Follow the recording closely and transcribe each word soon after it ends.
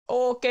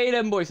Okay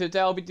then, boys, so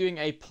today I'll be doing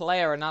a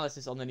player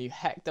analysis on the new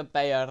Hector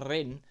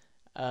Bellerin,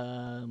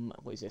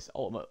 what is this,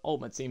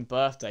 Ultimate Team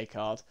birthday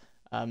card,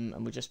 and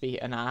we'll just be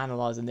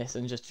analysing this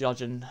and just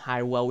judging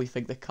how well we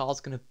think the card's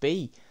going to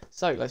be.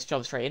 So let's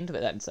jump straight into it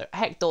then. So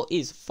Hector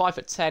is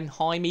 5'10",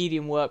 high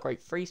medium work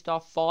rate,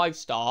 3-star,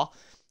 5-star,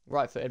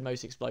 right-footed,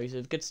 most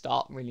explosive, good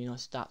start, really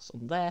nice stats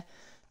on there.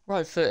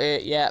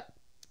 Right-footed, yeah,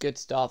 good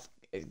stuff,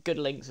 good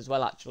links as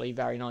well actually,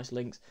 very nice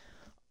links.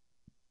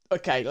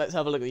 Okay, let's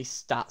have a look at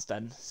these stats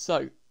then.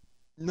 So,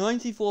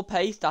 94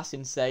 pace, that's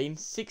insane.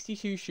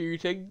 62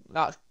 shooting,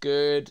 that's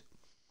good.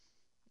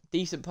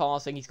 Decent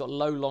passing, he's got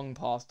low long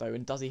pass though,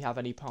 and does he have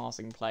any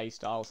passing play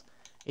styles?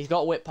 He's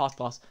got a whip pass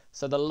plus,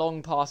 so the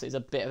long pass is a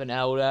bit of an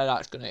L there.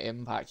 That's going to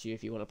impact you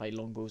if you want to play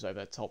long balls over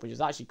the top, which is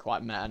actually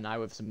quite meta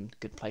now with some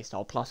good play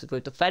style pluses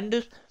with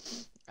defenders.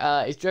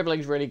 His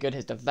dribbling's really good,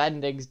 his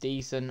defending's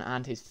decent,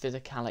 and his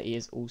physicality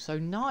is also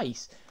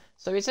nice.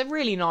 So it's a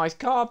really nice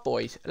card,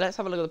 boys. Let's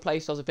have a look at the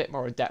playstyles a bit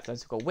more in depth. So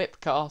we've got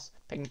whip cast,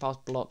 ping pass,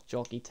 block,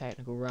 jockey,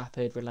 technical,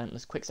 rapid,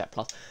 relentless, quick set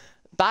plus.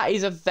 That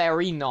is a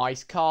very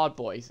nice card,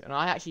 boys. And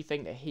I actually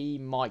think that he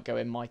might go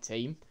in my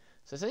team.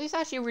 So it's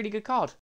actually a really good card.